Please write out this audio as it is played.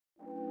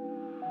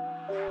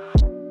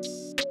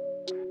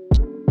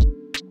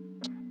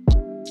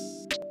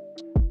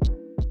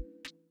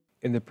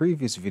In the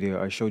previous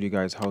video, I showed you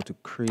guys how to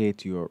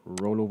create your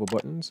rollover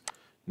buttons.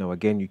 Now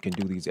again, you can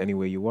do these any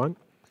way you want.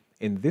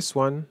 In this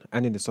one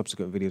and in the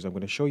subsequent videos, I'm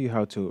going to show you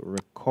how to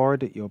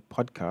record your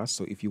podcast.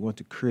 So if you want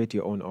to create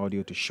your own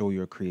audio to show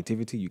your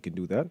creativity, you can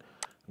do that.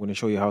 I'm going to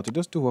show you how to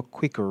just do a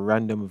quick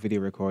random video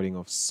recording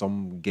of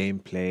some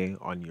gameplay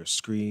on your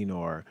screen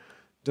or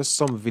just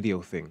some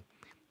video thing.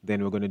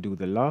 Then we're going to do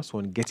the last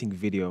one, getting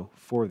video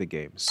for the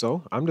game.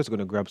 So I'm just going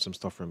to grab some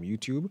stuff from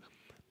YouTube.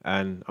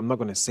 And I'm not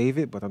going to save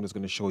it, but I'm just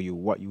going to show you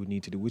what you would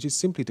need to do, which is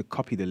simply to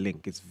copy the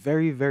link. It's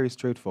very, very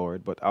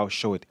straightforward, but I'll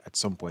show it at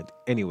some point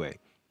anyway.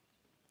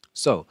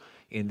 So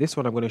in this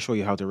one, I'm going to show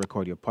you how to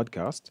record your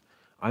podcast.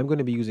 I'm going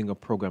to be using a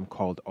program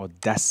called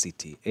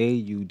Audacity,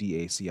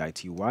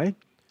 Audacity.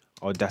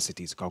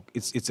 Audacity is called,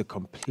 it's a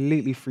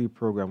completely free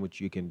program which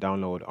you can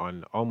download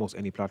on almost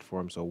any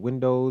platform. So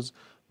Windows,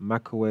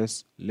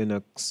 macOS,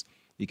 Linux,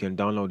 you can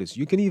download this.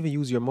 You can even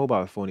use your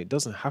mobile phone. It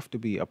doesn't have to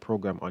be a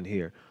program on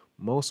here.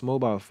 Most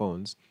mobile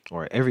phones,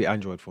 or every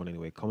Android phone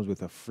anyway, comes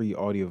with a free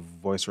audio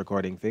voice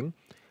recording thing.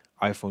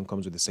 iPhone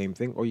comes with the same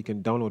thing, or you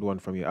can download one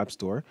from your app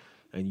store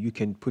and you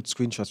can put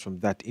screenshots from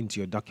that into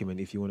your document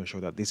if you want to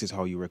show that this is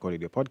how you recorded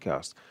your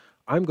podcast.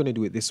 I'm going to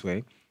do it this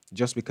way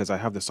just because I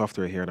have the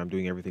software here and I'm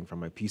doing everything from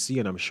my PC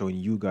and I'm showing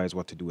you guys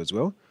what to do as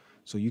well.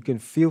 So you can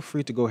feel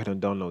free to go ahead and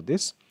download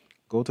this.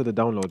 Go to the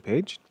download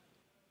page.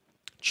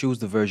 Choose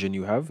the version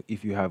you have.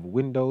 If you have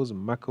Windows,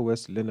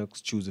 macOS,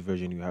 Linux, choose the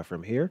version you have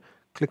from here.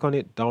 Click on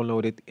it,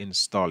 download it,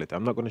 install it.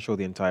 I'm not going to show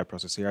the entire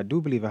process here. I do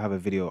believe I have a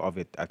video of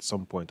it at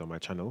some point on my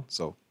channel,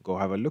 so go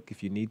have a look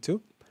if you need to.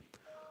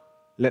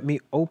 Let me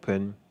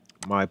open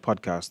my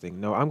podcasting.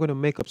 Now, I'm going to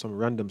make up some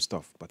random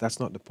stuff, but that's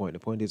not the point. The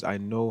point is I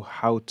know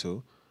how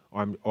to,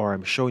 or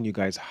I'm showing you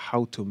guys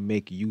how to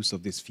make use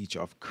of this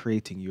feature of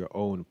creating your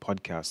own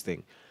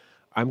podcasting.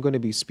 I'm going to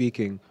be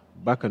speaking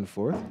back and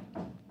forth,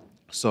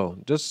 so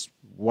just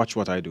watch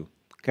what I do.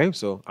 Okay,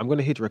 so I'm going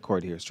to hit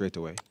record here straight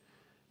away.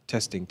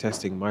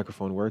 Testing,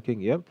 microphone working.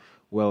 Yep.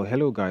 Well,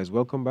 hello guys,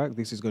 welcome back.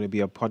 This is going to be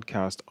a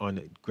podcast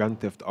on Grand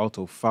Theft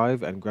Auto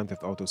 5 and Grand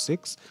Theft Auto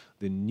 6,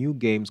 the new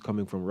games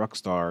coming from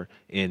Rockstar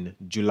in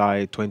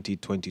July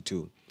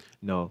 2022.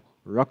 Now,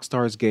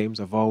 Rockstar's games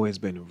have always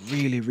been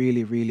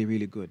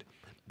really good.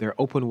 Their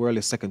open world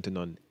is second to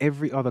none.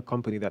 Every other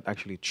company that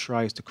actually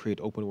tries to create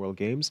open world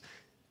games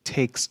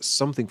takes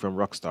something from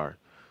Rockstar.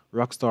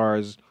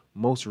 Rockstar's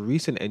most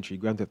recent entry,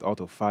 Grand Theft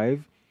Auto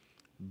 5,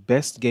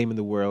 best game in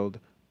the world,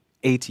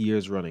 8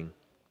 years running.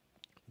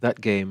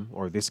 That game,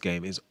 or this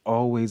game, is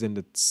always in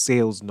the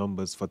sales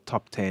numbers for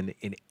top 10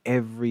 in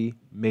every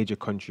major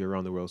country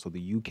around the world. So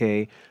the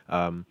UK,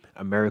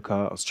 America,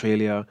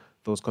 Australia,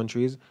 those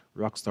countries,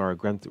 Rockstar's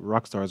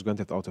Grand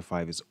Theft Auto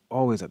 5 is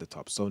always at the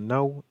top. So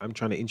now I'm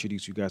trying to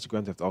introduce you guys to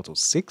Grand Theft Auto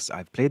 6.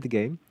 I've played the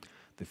game.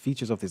 The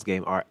features of this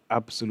game are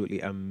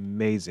absolutely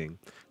amazing.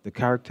 The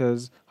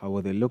characters,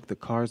 how they look, the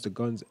cars, the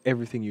guns,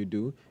 everything you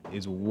do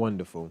is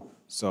wonderful.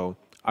 So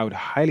I would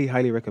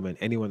highly recommend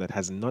anyone that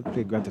has not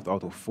played Grand Theft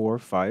Auto 4 or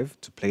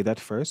 5 to play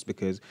that first,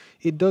 because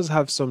it does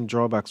have some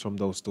drawbacks from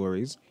those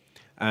stories.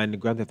 And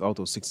Grand Theft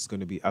Auto 6 is going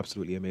to be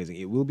absolutely amazing.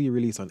 It will be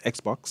released on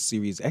Xbox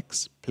Series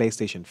X,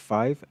 PlayStation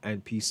 5,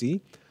 and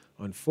PC.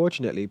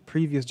 Unfortunately,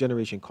 previous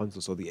generation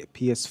consoles, so the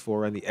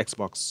PS4 and the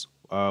Xbox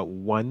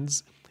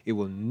Ones, it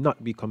will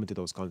not be coming to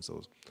those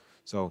consoles.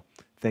 So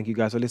thank you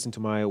guys for listening to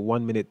my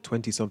 1 minute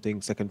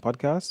 20-something second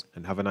podcast,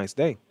 and have a nice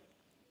day.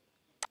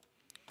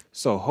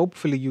 So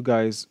hopefully you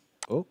guys,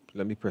 oh,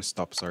 let me press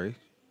stop, sorry.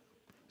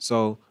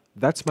 So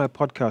that's my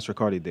podcast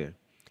recorded there.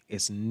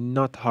 It's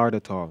not hard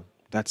at all.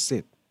 That's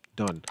it,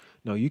 done.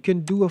 Now you can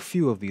do a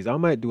few of these. I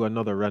might do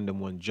another random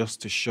one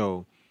just to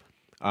show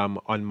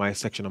on my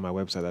section on my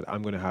website that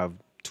I'm going to have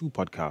 2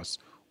 podcasts.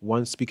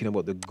 One speaking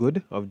about the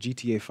good of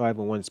GTA 5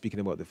 and one speaking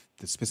about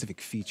the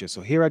specific features.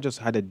 So here I just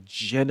had a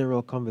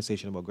general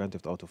conversation about Grand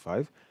Theft Auto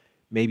 5.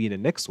 Maybe in the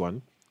next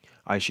one,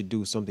 I should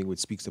do something which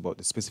speaks about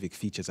the specific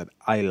features that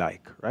I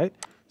like, right?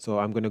 So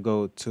I'm going to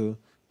go to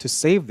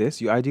save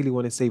this. You ideally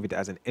want to save it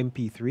as an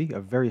MP3, a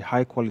very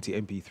high quality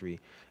MP3.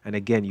 And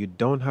again, you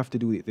don't have to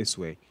do it this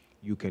way.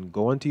 You can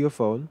go onto your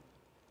phone.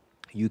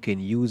 You can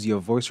use your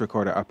voice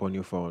recorder app on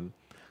your phone.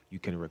 You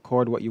can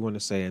record what you want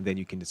to say, and then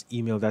you can just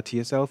email that to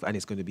yourself, and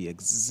it's going to be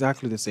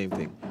exactly the same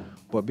thing.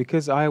 But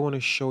because I want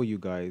to show you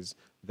guys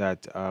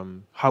that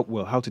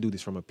how to do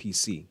this from a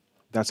PC,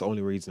 that's the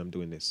only reason I'm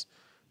doing this.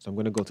 So I'm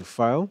going to go to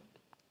File.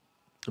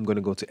 I'm going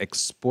to go to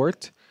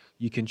Export.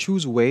 You can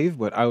choose WAV,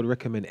 but I would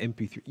recommend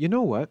MP3. You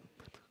know what?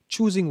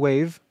 Choosing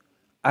WAV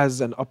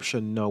as an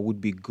option now would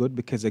be good,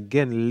 because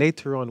again,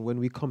 later on when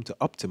we come to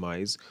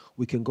optimize,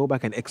 we can go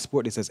back and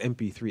export this as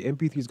MP3.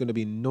 MP3 is going to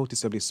be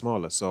noticeably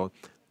smaller. So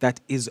that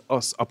is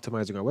us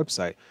optimizing our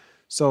website.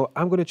 So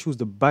I'm going to choose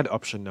the bad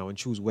option now and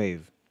choose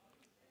WAV.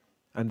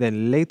 And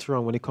then later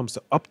on, when it comes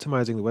to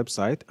optimizing the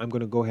website, I'm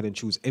going to go ahead and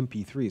choose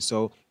MP3.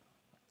 So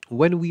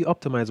when we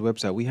optimize a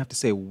website, we have to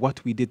say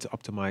what we did to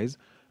optimize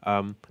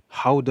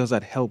How does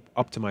that help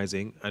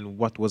optimizing, and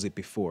what was it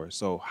before?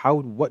 So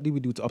what did we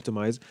do to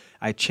optimize?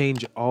 I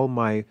changed all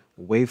my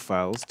WAV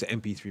files to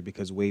MP3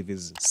 because WAV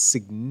is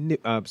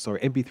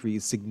MP3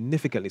 is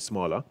significantly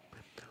smaller.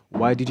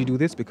 Why did you do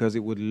this? Because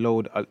it would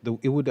load,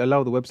 it would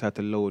allow the website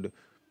to load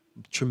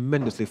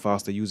tremendously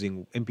faster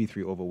using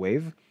MP3 over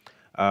WAV.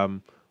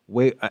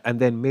 And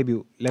then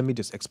maybe let me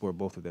just export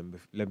both of them.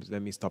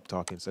 Let me stop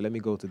talking. So let me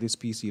go to this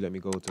PC. Let me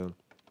go to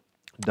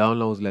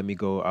downloads. Let me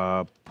go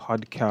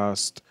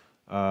podcast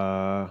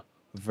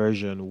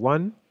version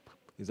 1.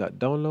 Is that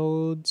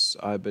downloads?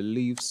 I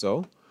believe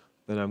so.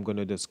 Then I'm going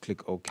to just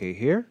click OK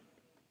here.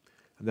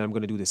 And then I'm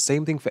going to do the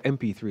same thing for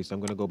MP3. So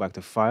I'm going to go back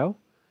to File,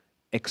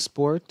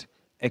 Export,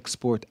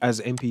 Export as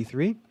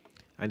MP3.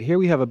 And here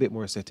we have a bit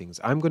more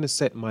settings. I'm going to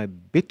set my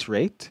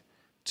bitrate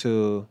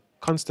to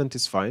constant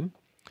is fine.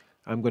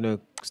 I'm going to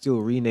still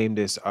rename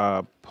this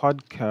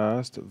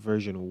podcast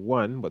version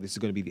 1, but this is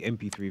going to be the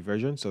MP3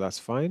 version, so that's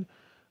fine.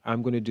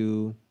 I'm going to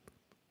do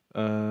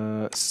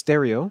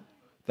stereo.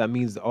 That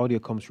means the audio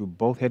comes through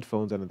both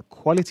headphones, and the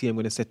quality I'm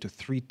going to set to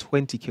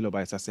 320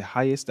 kilobytes. That's the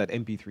highest that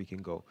MP3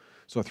 can go.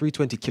 So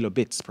 320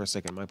 kilobits per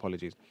second, my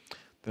apologies.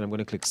 Then I'm going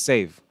to click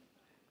Save.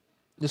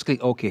 Just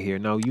click OK here.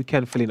 Now you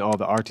can fill in all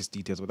the artist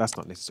details, but that's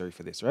not necessary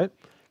for this, right?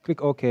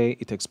 Click OK,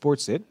 it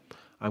exports it.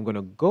 I'm going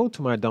to go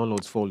to my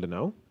downloads folder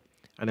now.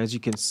 And as you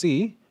can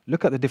see,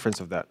 look at the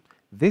difference of that.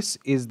 This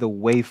is the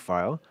WAV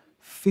file,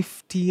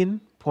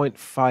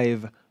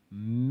 15.5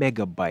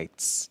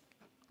 megabytes.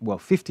 Well,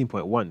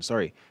 15.1,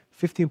 sorry,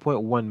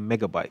 15.1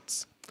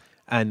 megabytes.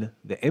 And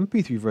the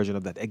MP3 version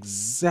of that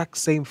exact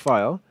same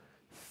file,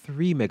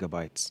 3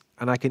 megabytes.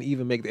 And I can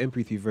even make the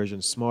MP3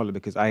 version smaller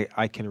because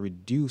I can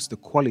reduce the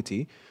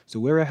quality. So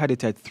where I had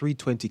it at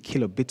 320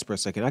 kilobits per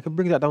second, I can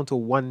bring that down to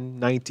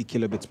 190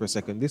 kilobits per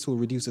second. This will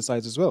reduce the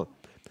size as well.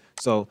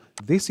 So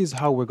this is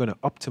how we're going to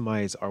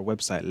optimize our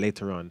website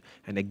later on.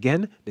 And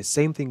again, the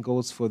same thing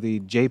goes for the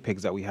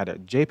JPEGs that we had,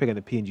 JPEG and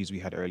the PNGs we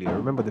had earlier.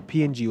 Remember, the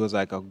PNG was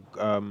like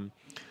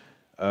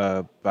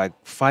like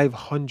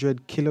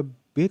 500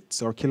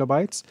 kilobits or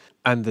kilobytes,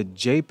 and the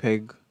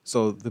JPEG,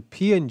 so the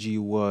PNG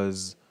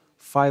was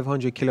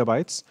 500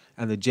 kilobytes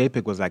and the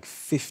JPEG was like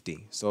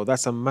 50. So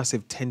that's a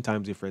massive 10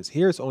 times difference.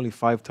 Here it's only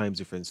 5 times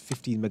difference,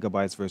 15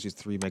 megabytes versus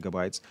 3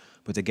 megabytes.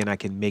 But again, I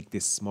can make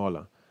this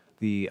smaller.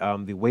 The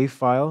WAV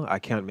file, I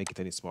can't make it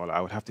any smaller. I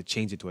would have to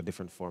change it to a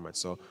different format.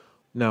 So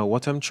now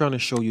what I'm trying to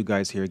show you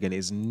guys here again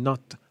is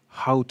not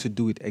how to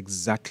do it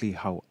exactly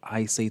how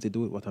I say to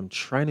do it. What I'm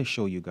trying to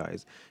show you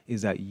guys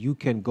is that you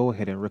can go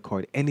ahead and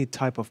record any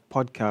type of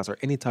podcast or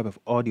any type of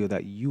audio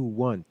that you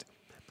want.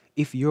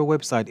 If your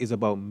website is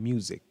about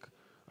music,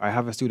 I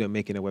have a student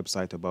making a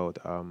website about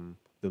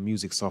the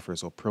music software,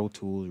 so Pro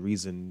Tools,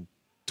 Reason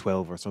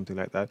 12 or something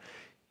like that,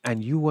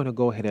 and you want to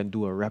go ahead and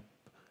do a rep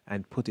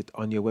and put it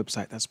on your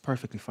website, that's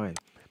perfectly fine.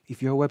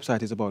 If your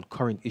website is about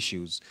current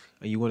issues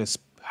and you want to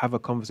have a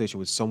conversation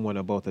with someone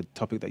about a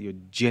topic that you're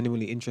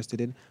genuinely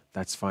interested in,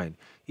 that's fine.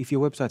 If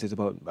your website is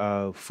about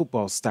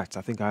football stats,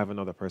 I think I have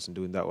another person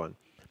doing that one,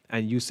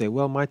 and you say,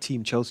 well, my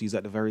team Chelsea is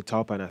at the very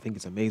top and I think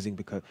it's amazing,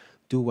 because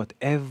do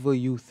whatever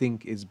you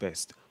think is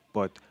best.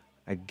 But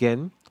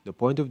again, the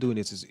point of doing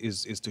this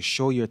is to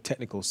show your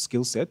technical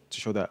skill set,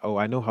 to show that, oh,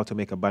 I know how to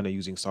make a banner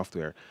using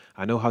software.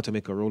 I know how to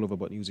make a rollover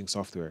button using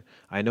software.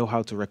 I know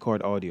how to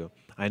record audio.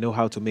 I know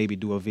how to maybe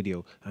do a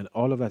video. And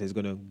all of that is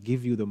going to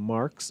give you the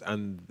marks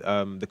and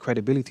the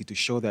credibility to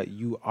show that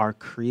you are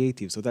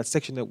creative. So that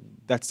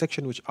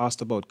section which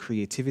asked about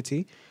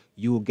creativity,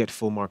 you will get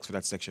full marks for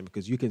that section,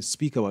 because you can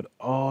speak about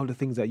all the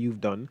things that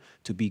you've done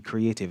to be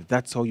creative.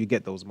 That's how you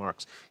get those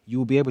marks. You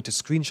will be able to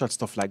screenshot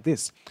stuff like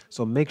this.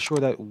 So make sure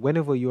that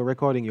whenever you're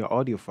recording your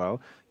audio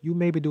file, you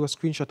maybe do a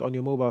screenshot on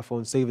your mobile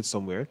phone, save it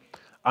somewhere.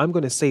 I'm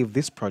going to save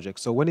this project,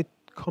 so when it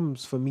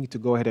comes for me to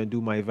go ahead and do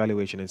my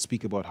evaluation and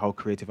speak about how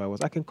creative I was,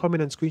 I can come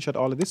in and screenshot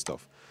all of this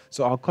stuff.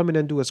 So I'll come in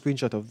and do a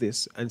screenshot of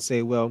this and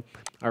say, well,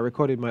 I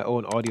recorded my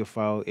own audio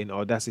file in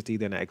Audacity,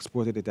 then I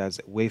exported it as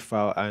a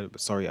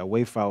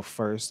WAV file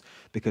first,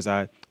 because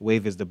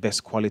WAV is the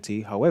best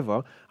quality.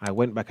 However, I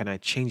went back and I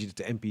changed it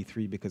to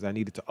MP3 because I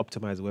needed to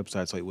optimize the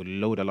website so it would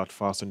load a lot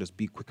faster and just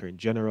be quicker in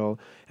general.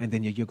 And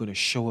then you're going to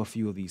show a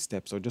few of these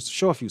steps, or just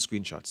show a few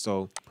screenshots.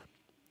 So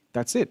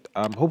that's it.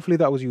 Hopefully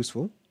that was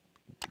useful.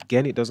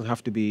 Again, it doesn't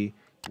have to be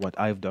what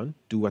I've done.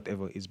 Do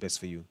whatever is best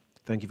for you.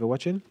 Thank you for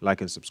watching.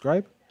 Like and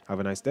subscribe. Have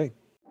a nice day.